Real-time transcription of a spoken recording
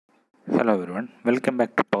Hello everyone, welcome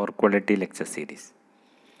back to Power Quality Lecture Series.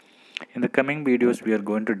 In the coming videos, we are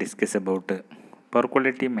going to discuss about power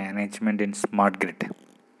quality management in smart grid.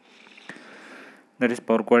 That is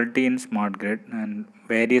power quality in smart grid and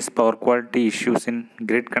various power quality issues in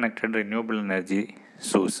grid connected renewable energy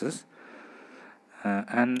sources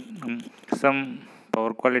and some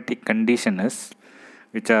power quality conditioners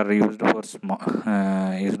which are used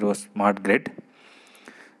for smart grid.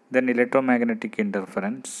 Then electromagnetic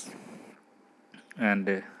interference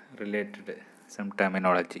and related some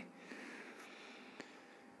terminology.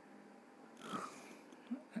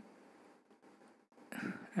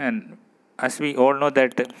 And as we all know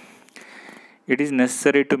that it is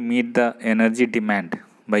necessary to meet the energy demand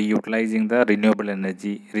by utilizing the renewable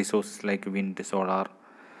energy resources like wind, solar,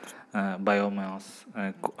 biomass,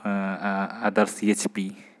 other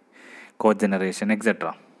CHP, cogeneration,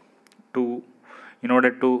 etc. In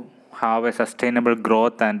order to have a sustainable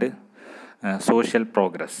growth and social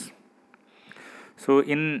progress. So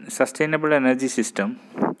in sustainable energy system,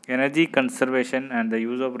 energy conservation and the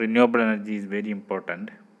use of renewable energy is very important.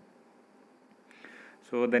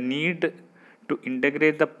 So the need to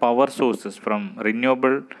integrate the power sources from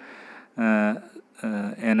renewable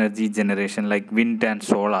energy generation like wind and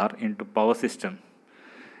solar into power system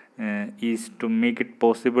is to make it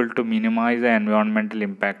possible to minimize the environmental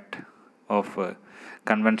impact of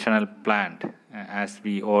conventional plant as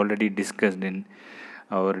we already discussed in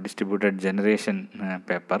our distributed generation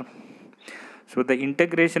paper. So the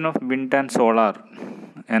integration of wind and solar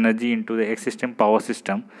energy into the existing power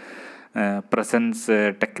system presents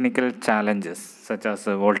technical challenges such as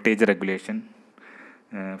voltage regulation,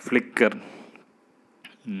 flicker,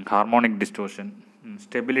 harmonic distortion,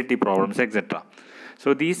 stability problems, etc.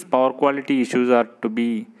 So these power quality issues are to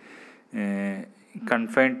be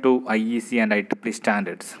confined to IEC and IEEE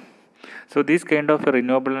standards. So these kind of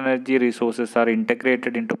renewable energy resources are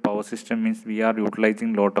integrated into power system means we are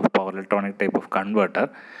utilizing lot of power electronic type of converter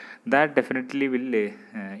that definitely will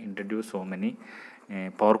introduce so many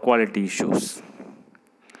power quality issues.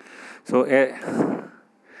 So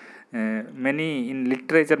many in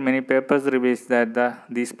literature, many papers reveals that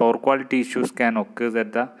these power quality issues can occur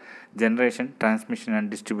at the generation, transmission and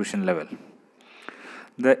distribution level.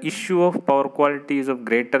 The issue of power quality is of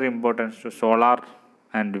greater importance to solar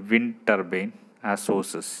and wind turbine as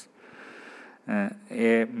sources.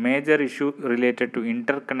 A major issue related to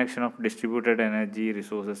interconnection of distributed energy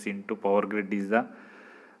resources into power grid is the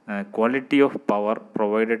quality of power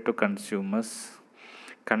provided to consumers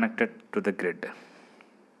connected to the grid.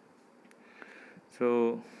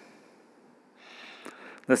 So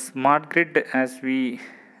the smart grid, as we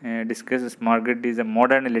discussed, smart grid is a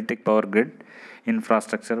modern electric power grid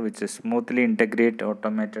infrastructure which is smoothly integrate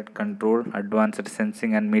automated control, advanced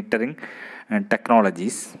sensing and metering and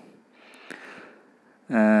technologies.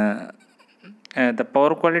 The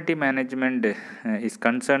power quality management is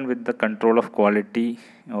concerned with the control of quality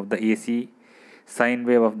of the AC sine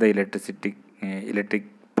wave of the electric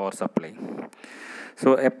power supply.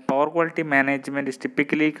 So a power quality management is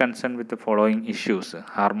typically concerned with the following issues: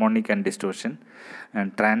 harmonic and distortion,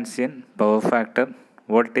 and transient, power factor,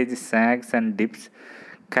 voltage sags and dips,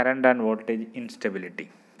 current and voltage instability.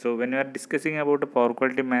 So when we are discussing about the power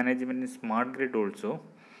quality management in smart grid also,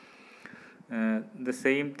 the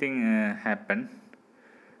same thing happened.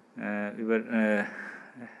 The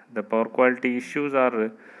power quality issues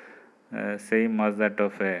are same as that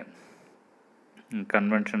of a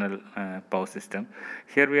conventional power system.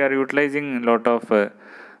 Here we are utilizing a lot of power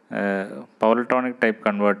electronic type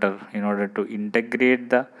converter in order to integrate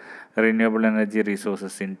the renewable energy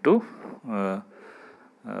resources into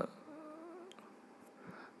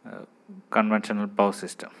conventional power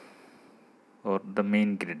system or the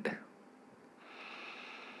main grid.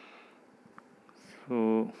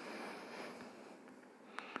 So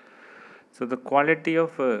the quality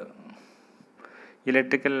of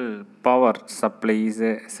electrical power supply is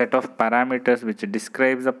a set of parameters which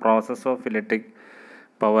describes the process of electric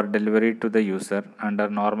power delivery to the user under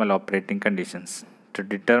normal operating conditions to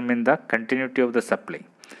determine the continuity of the supply.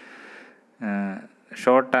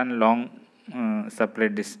 Short and long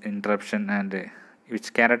supply interruption and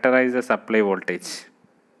which characterize the supply voltage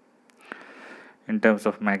in terms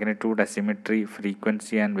of magnitude, asymmetry,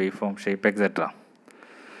 frequency and waveform shape, etc.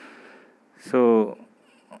 So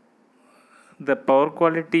the power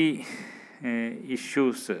quality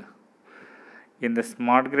issues in the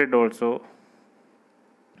smart grid also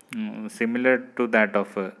similar to that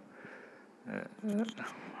of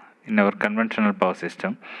in our conventional power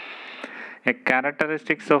system. A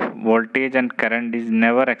characteristics of voltage and current is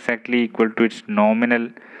never exactly equal to its nominal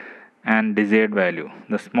and desired value.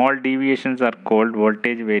 The small deviations are called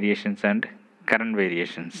voltage variations and current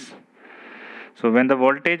variations. So when the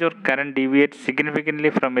voltage or current deviates significantly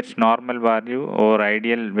from its normal value or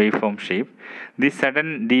ideal waveform shape, these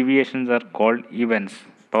sudden deviations are called events,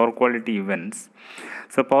 power quality events.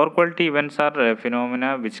 So power quality events are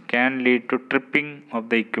phenomena which can lead to tripping of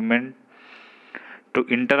the equipment, to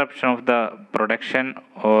interruption of the production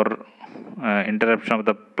or interruption of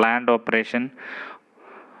the planned operation,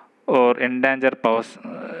 or endanger power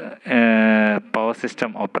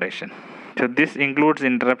system operation. So this includes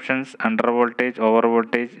interruptions, under voltage, over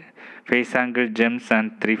voltage, phase angle jumps,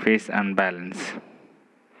 and three-phase unbalance.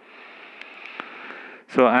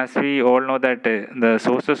 So as we all know that the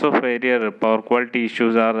sources of failure power quality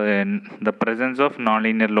issues are in the presence of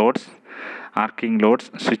nonlinear loads, arcing loads,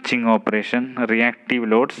 switching operation, reactive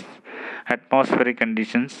loads, atmospheric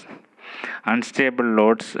conditions, unstable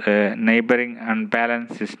loads, neighboring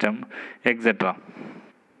unbalanced system, etc.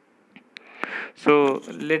 So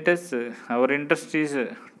let us, our interest is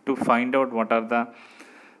to find out what are the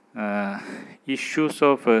issues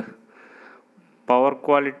of power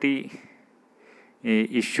quality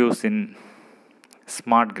issues in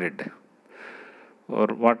smart grid, or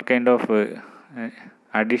what kind of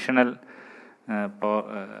additional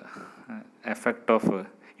power, effect of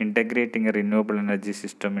integrating a renewable energy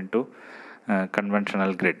system into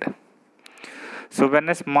conventional grid. So when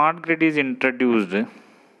a smart grid is introduced,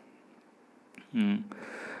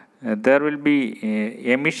 there will be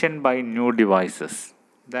emission by new devices.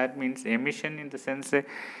 That means emission in the sense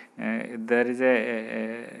there is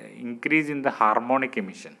a increase in the harmonic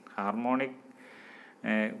emission.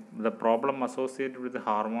 The problem associated with the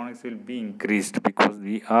harmonics will be increased because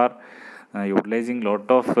we are utilizing lot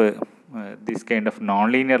of this kind of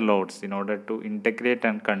nonlinear loads in order to integrate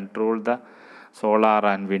and control the solar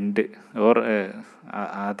and wind or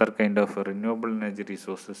other kind of renewable energy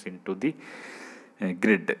resources into the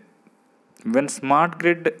grid. When smart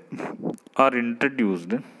grid are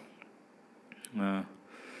introduced,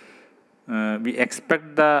 we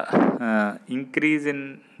expect the increase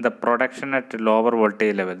in the production at lower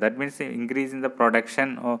voltage level. That means increase in the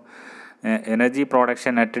production of energy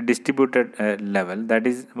production at a distributed level. That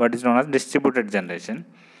is what is known as distributed generation.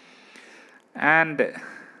 And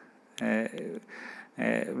when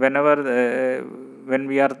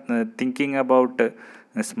we are thinking about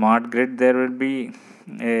smart grid, there will be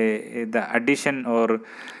the addition or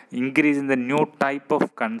increase in the new type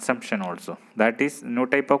of consumption also. That is, new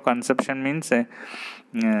type of consumption means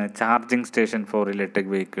charging station for electric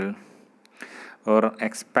vehicle, or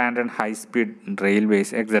expanded high speed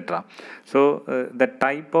railways, etc. So the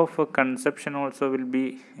type of consumption also will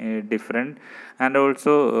be different, and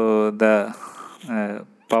also the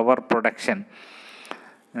power production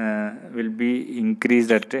will be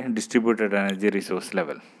increased at a distributed energy resource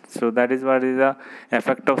level. So that is what is the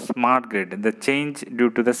effect of smart grid, the change due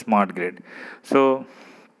to the smart grid. So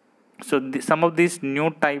some of these new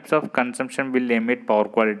types of consumption will emit power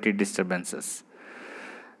quality disturbances.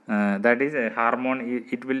 That is a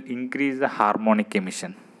it will increase the harmonic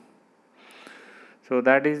emission. So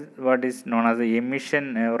that is what is known as the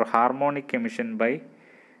emission or harmonic emission by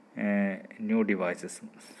new devices.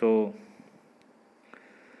 So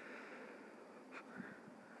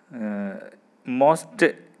most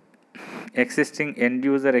existing end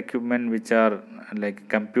user equipment, which are like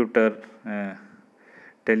computer,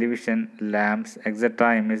 television, lamps,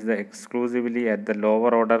 etc., emits the exclusively at the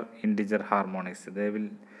lower order integer harmonics. They will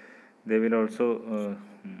also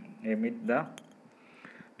emit the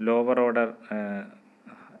lower order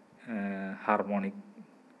harmonic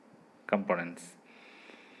components.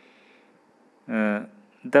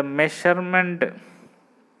 The measurement,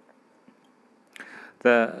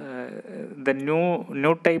 the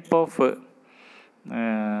new type of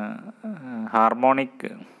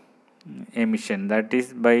harmonic emission, that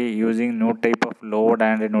is by using new type of load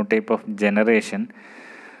and a new type of generation,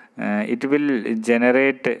 it will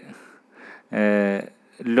generate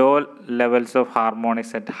low levels of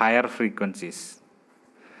harmonics at higher frequencies.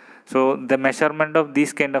 So the measurement of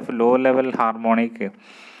this kind of low level harmonic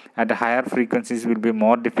at higher frequencies will be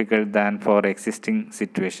more difficult than for existing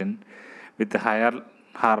situation with higher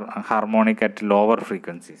harmonic at lower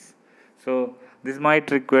frequencies. So this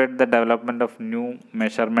might require the development of new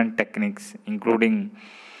measurement techniques, including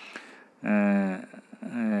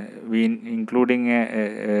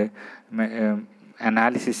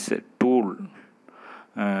analysis tool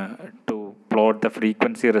to plot the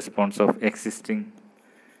frequency response of existing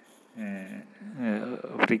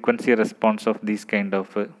frequency response of this kind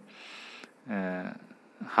of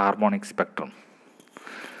harmonic spectrum.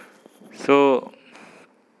 So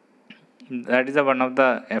that is one of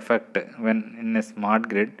the effect when in a smart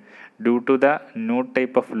grid, due to the new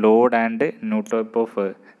type of load and new type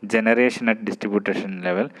of generation at distribution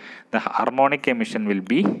level, the harmonic emission will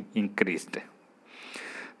be increased.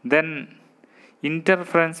 Then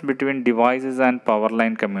interference between devices and power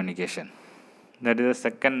line communication, that is the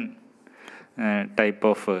second type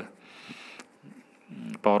of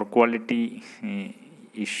power quality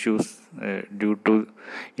issues due to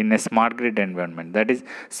in a smart grid environment. That is,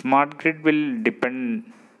 smart grid will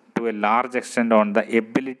depend to a large extent on the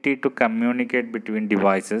ability to communicate between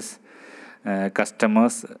devices,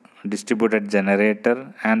 customers, distributed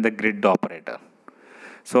generator, and the grid operator.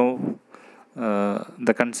 So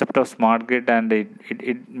the concept of smart grid, and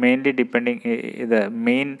it mainly depending the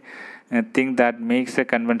main thing that makes a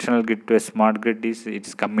conventional grid to a smart grid is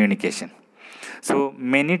its communication. So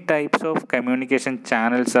many types of communication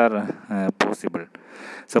channels are possible.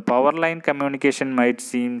 So power line communication might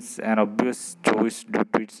seem an obvious choice due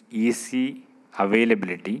to its easy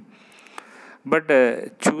availability, but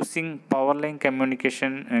choosing power line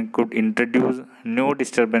communication could introduce new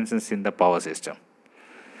disturbances in the power system.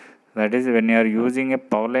 That is, when you are using a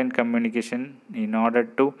power line communication in order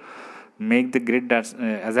to make the grid as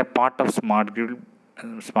a part of smart grid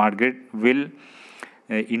will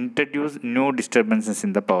introduce new disturbances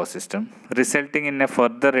in the power system, resulting in a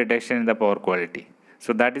further reduction in the power quality.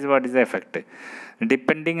 So that is what is the effect.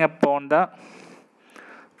 Depending upon the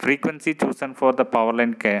frequency chosen for the power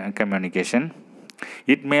line communication,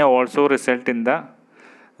 it may also result in the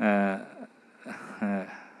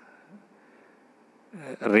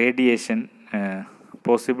radiation,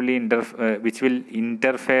 possibly which will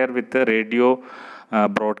interfere with the radio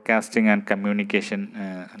broadcasting and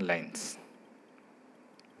communication lines.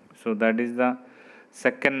 So that is the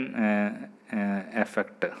second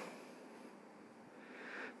effect.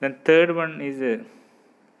 Then third one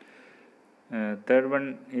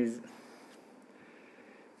is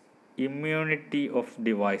immunity of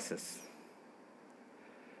devices.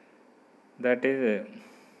 That is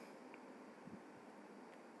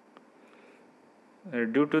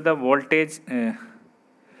due to the voltage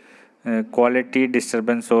quality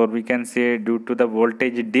disturbance, or we can say due to the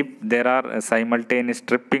voltage dip, there are a simultaneous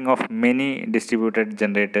tripping of many distributed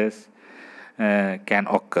generators can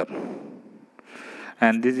occur,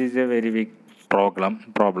 and this is a very big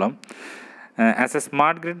problem. As a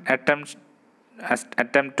smart grid attempt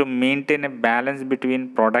to maintain a balance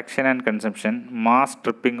between production and consumption, mass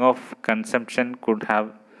tripping of consumption could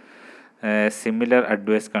have similar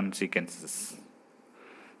adverse consequences.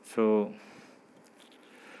 So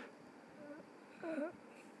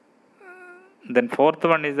then fourth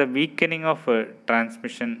one is the weakening of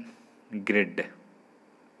transmission grid.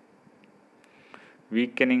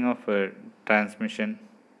 Weakening of transmission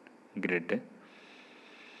grid.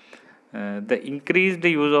 The increased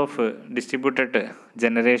use of distributed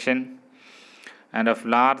generation and of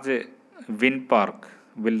large wind park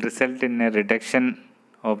will result in a reduction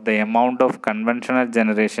of the amount of conventional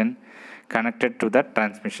generation connected to the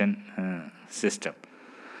transmission system.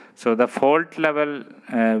 So the fault level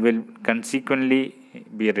will consequently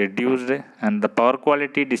be reduced, and the power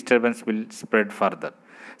quality disturbance will spread further.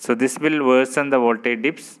 So this will worsen the voltage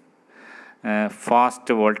dips, fast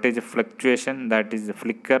voltage fluctuation, that is the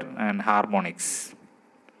flicker, and harmonics.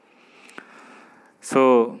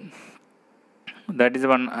 So that is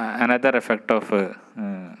another effect of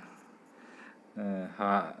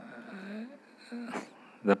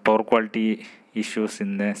the power quality issues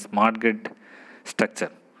in the smart grid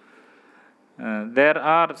structure. There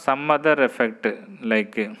are some other effect,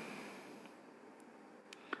 like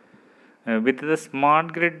with the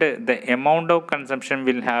smart grid, the amount of consumption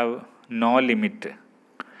will have no limit,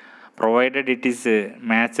 provided it is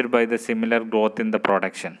matched by the similar growth in the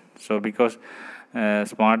production. So because in a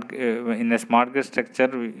smart grid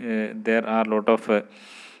structure, there are a lot of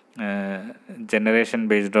generation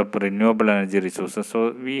based on renewable energy resources,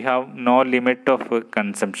 so we have no limit of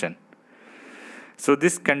consumption. So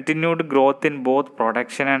this continued growth in both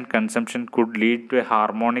production and consumption could lead to a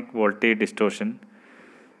harmonic voltage distortion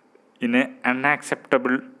in an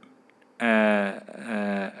unacceptable high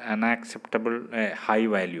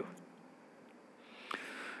value.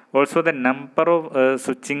 Also, the number of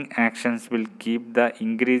switching actions will keep the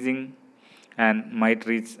increasing and might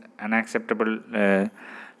reach unacceptable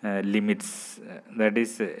limits. That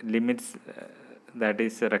is limits that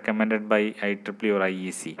is recommended by IEEE or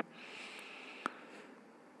IEC.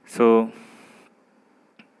 So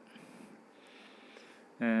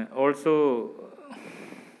also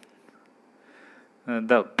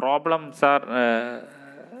the problems are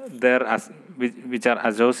there which are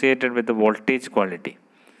associated with the voltage quality.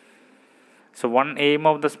 So one aim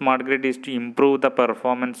of the smart grid is to improve the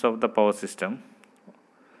performance of the power system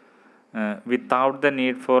without the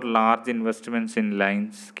need for large investments in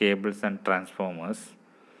lines, cables and transformers.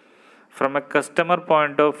 From a customer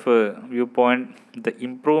point of viewpoint, the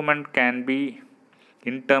improvement can be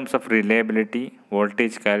in terms of reliability,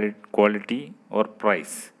 voltage quality or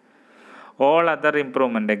price. All other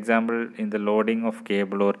improvement, example in the loading of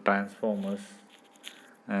cable or transformers,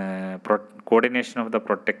 coordination of the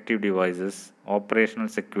protective devices, operational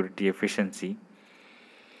security, efficiency,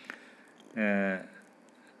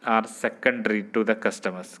 are secondary to the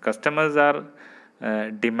customers. Customers are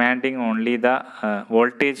demanding only the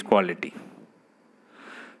voltage quality.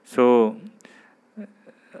 So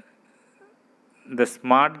the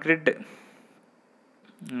smart grid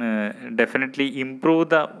definitely improve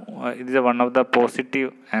the it is one of the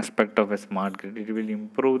positive aspect of a smart grid. It will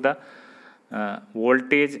improve the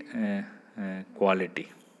voltage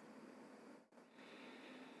quality.